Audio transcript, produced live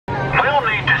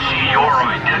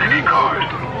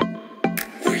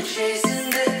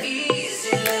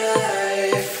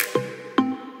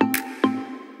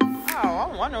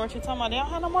know what you're talking about. They don't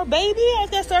have no more baby. I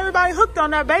guess everybody hooked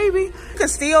on that baby. You can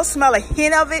still smell a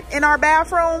hint of it in our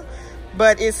bathroom,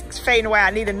 but it's fading away. I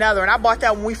need another. And I bought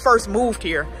that when we first moved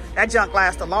here. That junk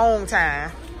lasts a long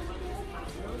time.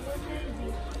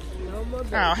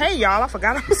 Oh, hey, y'all. I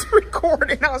forgot I was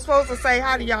recording. I was supposed to say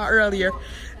hi to y'all earlier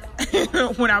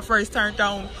when I first turned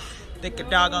on the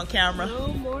doggone camera.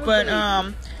 But,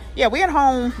 yeah, we at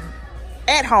home.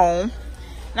 And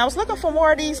I was looking for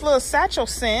more of these little satchel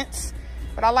scents,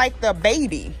 but I like the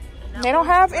baby. They don't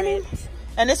have any.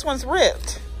 And this one's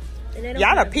ripped.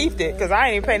 Y'all done peeped it because I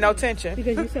ain't even paying no attention.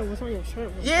 Because you said what's on your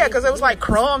shirt. Yeah, because it was like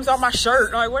crumbs on my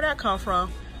shirt. Like, where'd that come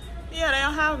from? Yeah, they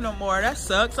don't have no more. That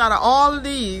sucks. Out of all of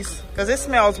these, because it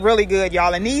smells really good,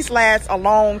 y'all. And these last a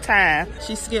long time.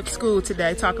 She skipped school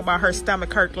today, talking about her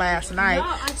stomach hurt last night.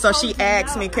 So she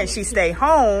asked me, can she stay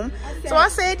home? So I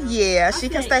said, yeah, she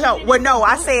can stay home. Well, no,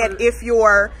 I said, if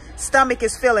your stomach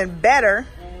is feeling better.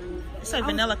 It's like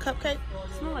vanilla cupcake.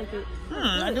 Smell like it.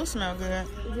 I do smell good.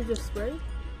 Is it just spray?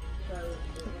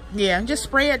 Yeah, just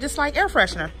spray it just like air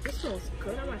freshener. It smells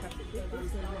good. I might have to get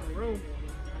this in my room.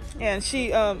 And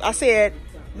she, I said,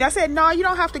 no, you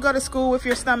don't have to go to school if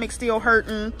your stomach's still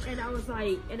hurting. And I was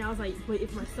like, but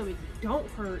if my stomach don't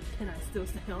hurt, can I still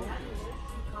stay home?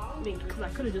 I mean, because I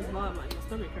could have just lied, like, my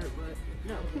stomach hurt, but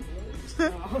no.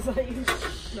 So I was like,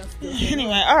 that's good.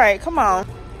 Anyway, all right, come on.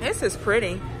 This is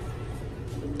pretty.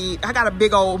 I got a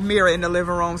big old mirror in the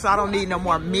living room, so I don't need no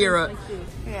more mirror.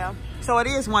 Yeah. So it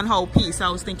is one whole piece. I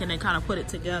was thinking they kind of put it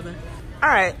together. All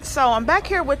right, so I'm back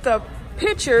here with the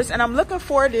pictures, and I'm looking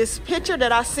for this picture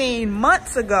that I seen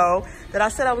months ago that I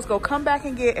said I was gonna come back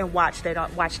and get, and watch. They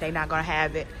not gonna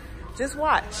have it. Just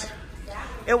watch.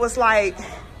 It was like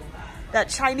that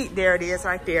Chinese. There it is,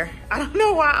 right there. I don't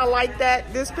know why I like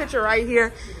that. This picture right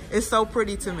here is so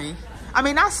pretty to me. I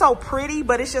mean, not so pretty,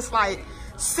 but it's just like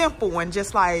simple and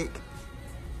just like,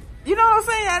 you know what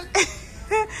I'm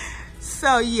saying?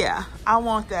 So yeah, I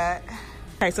want that.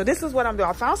 Okay, so this is what I'm doing.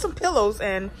 I found some pillows,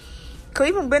 and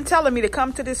Cleveland been telling me to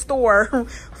come to this store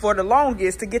for the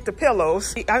longest to get the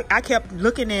pillows. I kept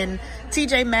looking in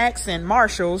TJ Maxx and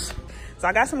Marshalls. So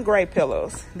I got some gray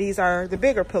pillows. These are the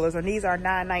bigger pillows, and these are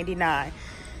 $9.99.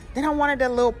 Then I wanted a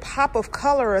little pop of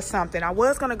color or something. I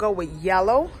was gonna go with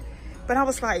yellow, but I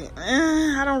was like,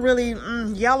 I don't really,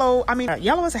 yellow. I mean,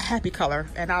 yellow is a happy color,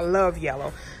 and I love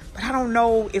yellow. But I don't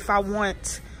know if I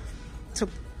want to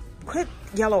put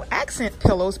yellow accent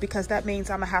pillows, because that means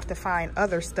I'm gonna have to find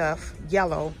other stuff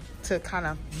yellow to kind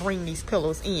of bring these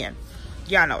pillows in.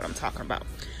 Y'all know what I'm talking about.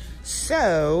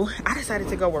 So I decided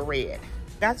to go with red.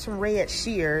 Got some red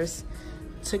shears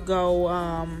to go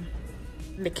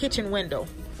in the kitchen window.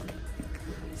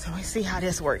 So we see how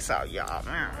this works out, y'all.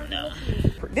 I don't know.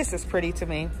 This is pretty to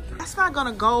me. That's not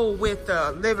gonna go with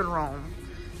the living room,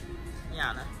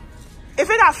 Yana. If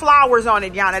it got flowers on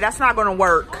it, Yana, that's not gonna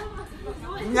work.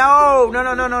 No.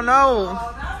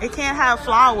 It can't have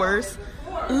flowers.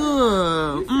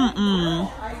 Ugh.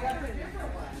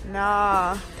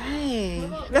 Nah.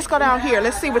 Dang. Let's go down here.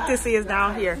 Let's see what this is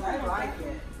down here. I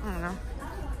don't know.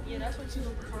 Yeah, that's what you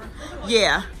look for.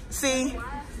 Yeah. See?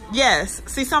 Yes.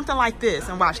 See, something like this.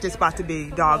 And watch, this about to be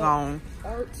doggone.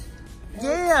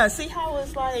 Yeah. See how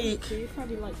it's like.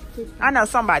 I know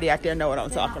somebody out there know what I'm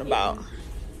talking about.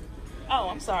 Oh,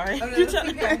 I'm sorry.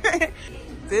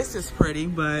 This is pretty,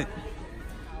 but.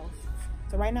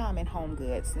 So right now I'm in Home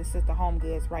Goods. This is the Home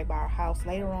Goods right by our house.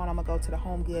 Later on, I'm gonna go to the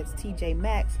Home Goods TJ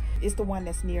Maxx. It's the one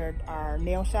that's near our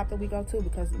nail shop that we go to,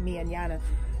 because me and Yana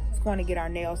is going to get our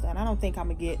nails done. I don't think I'm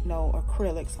gonna get no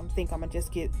acrylics. I think I'm gonna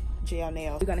just get gel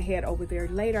nails. We're gonna head over there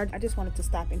later. I just wanted to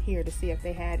stop in here to see if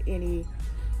they had any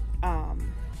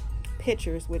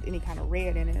pictures with any kind of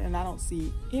red in it, and I don't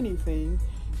see anything.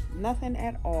 Nothing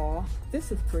at all.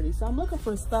 This is pretty, so I'm looking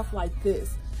for stuff like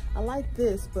this. I like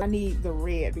this, but I need the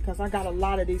red because I got a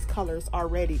lot of these colors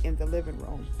already in the living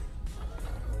room.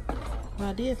 Well,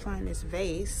 I did find this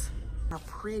vase. They're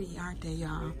pretty, aren't they,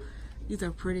 y'all? These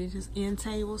are pretty, just end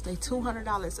tables. They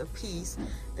 $200 a piece.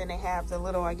 Then they have the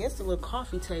little, I guess the little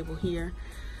coffee table here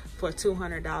for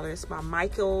 $200 by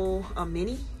Michael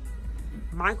Amini.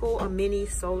 Michael Amini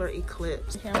Solar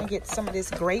Eclipse. Here, I'm gonna get some of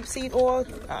this grapeseed oil.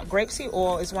 Grapeseed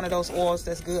oil is one of those oils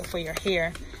that's good for your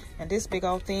hair. And this big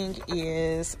old thing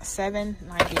is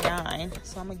 $7.99.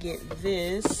 So I'm gonna get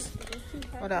this.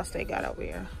 What else they got over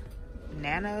here?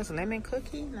 Nana's lemon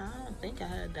cookie? No, I don't think I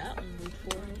had that one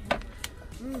before.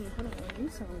 You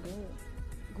sound good.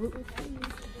 Gluten-free.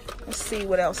 Let's see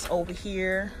what else over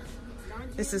here.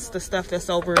 This is the stuff that's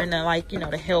over in the, like, you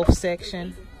know, the health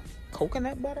section.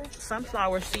 Coconut butter,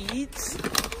 sunflower seeds.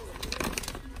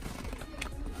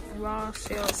 Raw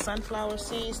shell sunflower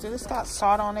seeds. Do this got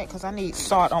salt on it? Because I need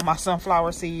salt on my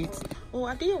sunflower seeds. Oh,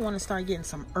 I did want to start getting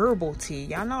some herbal tea.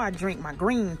 Y'all know I drink my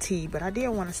green tea, but I did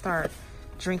want to start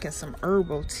drinking some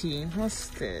herbal tea. What's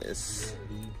this?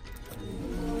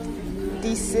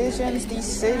 Decisions.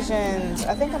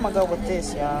 I think I'm gonna go with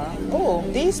this, y'all. Oh,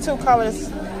 these two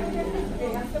colors. I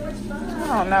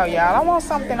don't know, y'all. I want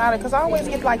something out of it because I always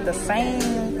get like the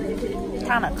same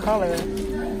kind of color.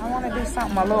 I want to do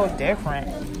something a little different.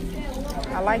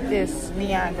 I like this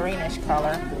neon greenish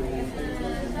color.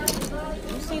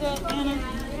 You see that, Anna?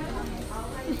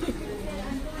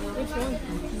 Which one?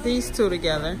 These two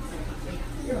together.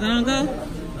 Gonna go?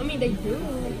 I mean, they do,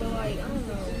 but like, I don't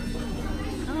know.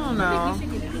 I don't know. I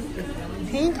think you should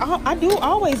get pink. Pink? I do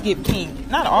always get pink.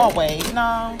 Not always,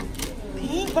 no.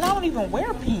 Pink? But I don't even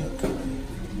wear pink. But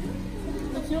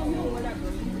you don't know what I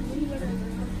bring.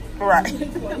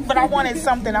 Right. But I wanted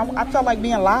something. I felt like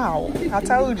being loud. I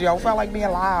told you, I felt like being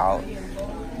loud.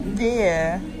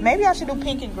 Yeah. Maybe I should do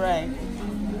pink and gray.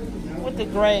 With the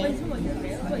gray. Wait,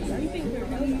 are you pink or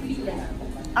no?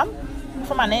 I'm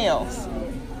for my nails.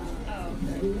 Oh.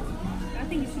 I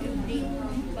think you should do deep,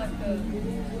 like the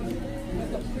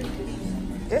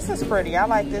This is pretty. I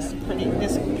like this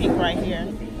pink right here.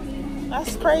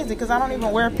 That's crazy because I don't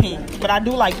even wear pink. But I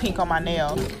do like pink on my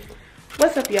nails.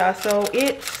 What's up, y'all? So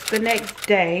it's the next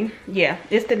day. Yeah,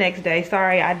 it's the next day.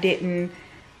 Sorry I didn't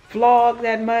vlog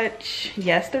that much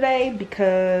yesterday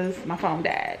because my phone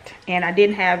died. And I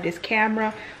didn't have this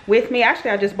camera with me.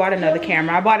 Actually, I just bought another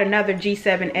camera. I bought another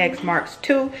G7X Mark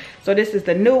II. So this is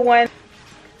the new one.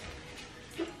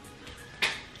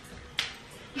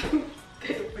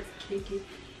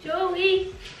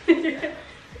 Joey.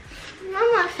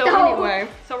 Mama, So anyway,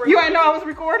 you ain't know I was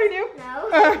recording you? No.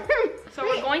 So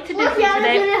we're going to Disney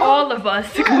today, all of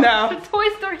us. No. To Toy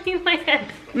Story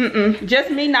Land.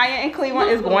 Just me, Naya, and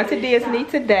Cleveland is going to Disney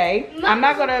today. I'm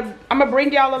gonna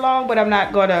bring y'all along, but I'm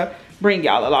not gonna bring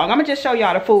y'all along. I'm gonna just show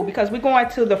y'all the food because we're going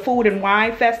to the Food and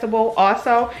Wine Festival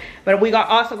also, but we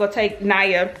also gonna take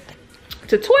Naya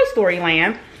to Toy Story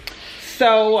Land.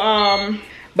 So,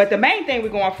 but the main thing we're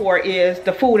going for is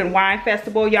the Food and Wine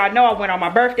Festival. Y'all know I went on my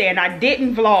birthday and I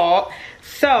didn't vlog,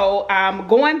 so I'm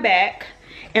going back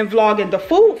and vlogging the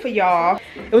food for y'all.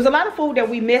 It was a lot of food that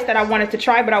we missed that I wanted to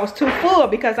try, but I was too full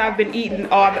because I've been eating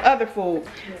all the other food.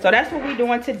 So that's what we're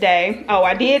doing today. Oh,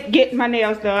 I did get my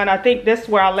nails done. I think this is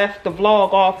where I left the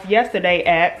vlog off yesterday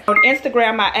at. On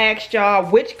Instagram, I asked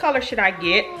y'all which color should I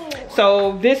get.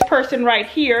 So this person right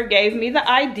here gave me the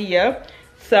idea.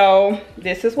 So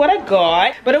this is what I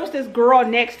got. But it was this girl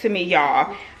next to me,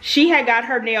 y'all. She had got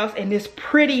her nails in this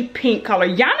pretty pink color.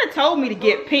 Yana told me to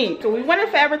get pink. So we went to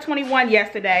Forever 21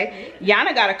 yesterday.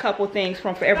 Yana got a couple things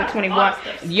from Forever 21.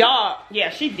 Y'all, yeah,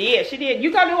 she did. She did.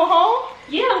 You gonna do a haul?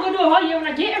 Yeah, I'm gonna do a haul when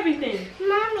I get everything.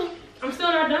 Mommy. I'm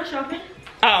still not done shopping.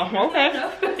 Oh,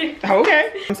 okay.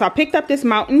 Okay. So I picked up this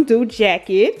Mountain Dew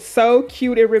jacket. So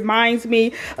cute. It reminds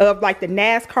me of like the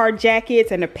NASCAR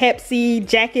jackets and the Pepsi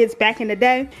jackets back in the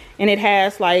day. And it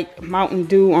has like Mountain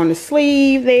Dew on the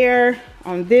sleeve there,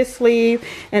 on this sleeve,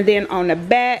 and then on the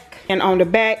back. And on the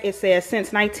back it says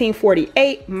since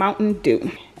 1948 Mountain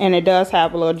Dew. And it does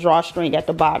have a little drawstring at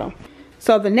the bottom.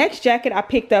 So the next jacket I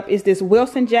picked up is this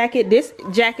Wilson jacket. This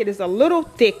jacket is a little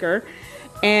thicker.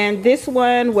 And this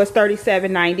one was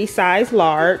 $37.90, size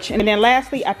large. And then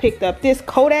lastly, I picked up this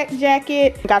Kodak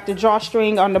jacket. Got the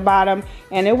drawstring on the bottom.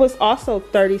 And it was also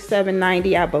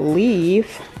 $37.90, I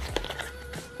believe.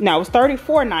 No, it was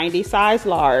 $34.90, size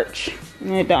large.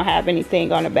 And it don't have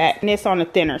anything on the back. And it's on the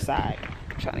thinner side.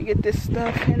 I'm trying to get this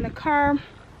stuff in the car.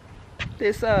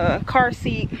 This car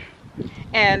seat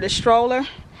and the stroller.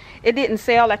 It didn't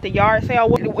sell at the yard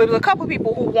sale. It was a couple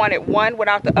people who wanted one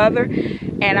without the other,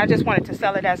 and I just wanted to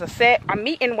sell it as a set. I'm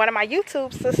meeting one of my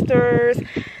YouTube sisters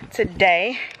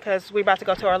today because we're about to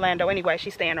go to Orlando anyway.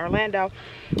 She's staying in Orlando,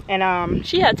 and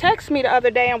she had texted me the other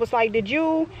day and was like, did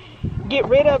you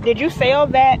sell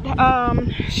that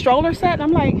stroller set? And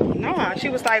I'm like, no. She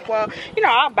was like, well, you know,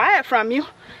 I'll buy it from you.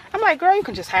 I'm like, girl, you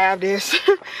can just have this.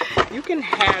 You can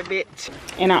have it.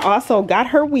 And I also got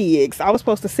her wigs. I was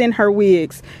supposed to send her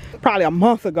wigs probably a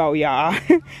month ago, y'all.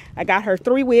 I got her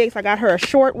 3 wigs. I got her a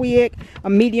short wig, a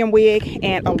medium wig,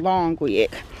 and a long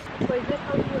wig.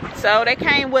 So they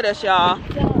came with us, y'all.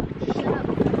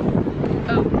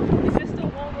 Oh, is this the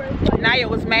one where it's like... Naya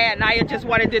was mad. Naya just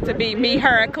wanted it to be me,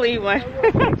 her, and Cleveland.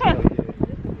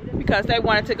 Because they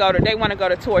want to go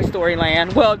to Toy Story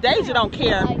Land. Well, Deja don't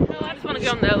care. No, I just want to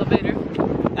get on the elevator.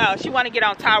 Oh, she want to get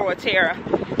on Tower of Terror.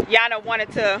 Yana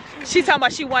wanted to. She talking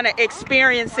about she want to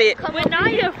experience it With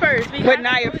Naya first. with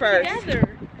Naya first.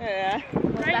 Together. Yeah.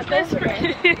 Back over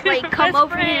there. Like, come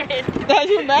over here. Are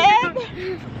you mad?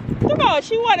 Come on,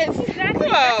 she wanted. Exactly.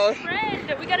 Come on.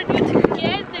 Friend, we gotta do it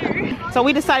together. So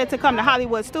we decided to come to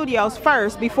Hollywood Studios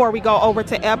first before we go over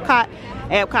to Epcot.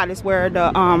 Epcot is where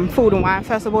the Food and Wine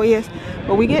Festival is.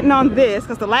 But we getting on this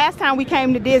because the last time we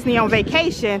came to Disney on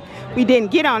vacation, we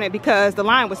didn't get on it because the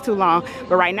line was too long.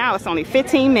 But right now it's only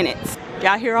 15 minutes.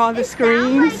 Y'all hear all the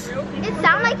screams? It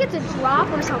sounds like it's a drop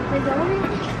or something, don't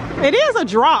it? It is a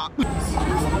drop.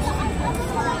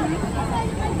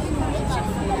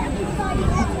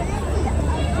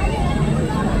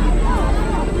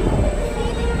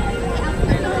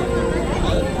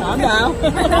 Calm down.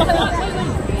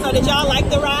 So did y'all like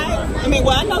the ride? I mean,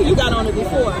 well, I know you got on it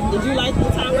before. Did you like the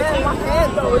tower? Yeah, my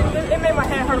head though. It made my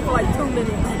head hurt for like 2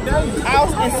 minutes.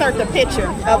 I'll insert the picture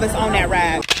of us on that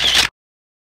ride.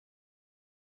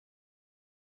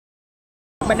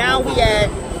 But now we at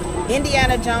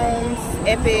Indiana Jones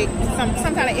Epic,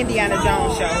 some kind of Indiana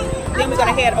Jones show. Then we're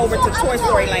gonna head over to Toy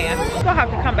Story Land. We'll have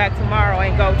to come back tomorrow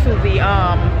and go to the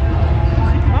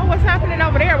oh, what's happening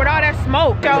over there with all that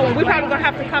smoke? So we're probably gonna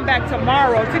have to come back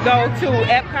tomorrow to go to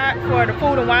Epcot for the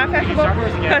Food and Wine Festival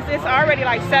because it's already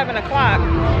like 7 o'clock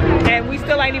and we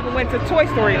still ain't even went to Toy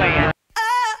Story Land.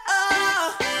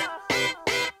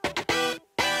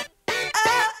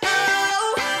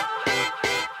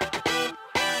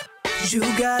 You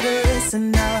gotta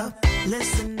listen up,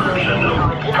 listen up.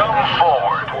 Come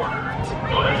forward.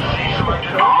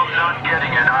 I'm not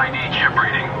getting an ID chip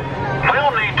reading.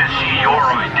 We'll need to see your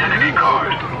identity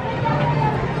card.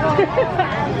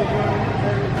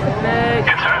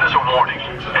 Consider this a warning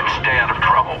and stay out of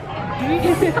trouble.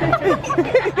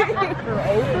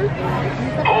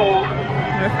 Hold.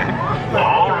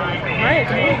 All right.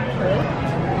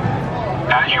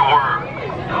 As you were.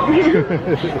 We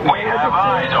have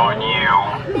eyes on you.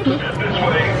 This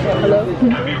way.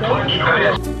 Have you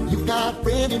clenched? You got a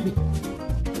friend in me.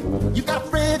 You got a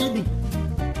friend in me.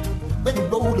 When you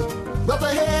roll up, rub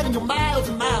ahead in your miles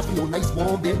and miles for your nice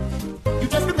warm bed. You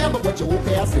just remember what your old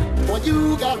past said. Boy,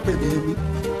 you got a friend in me.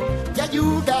 Yeah,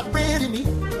 you got a friend in me.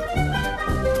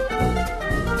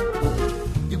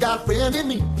 You got a friend in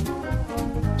me.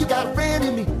 You got a friend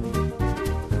in me.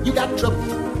 You got trouble,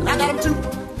 and I got them too.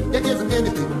 There isn't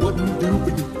anything I wouldn't do for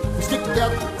you. We stick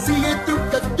together, see it through,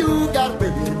 cause you got a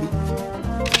friend in me.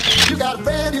 You got a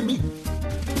friend in me.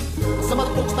 Some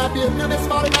other folks might be a little bit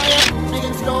smarter than I am, big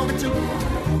and stronger too.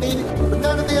 Maybe, but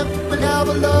none of them will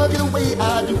ever love you the way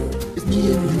I do. It's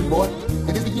me and you, boy,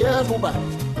 and as the years go by,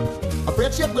 a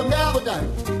friendship will never die.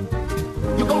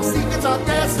 You gon' see it's our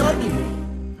dad, certainly.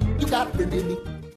 You got a friend in me.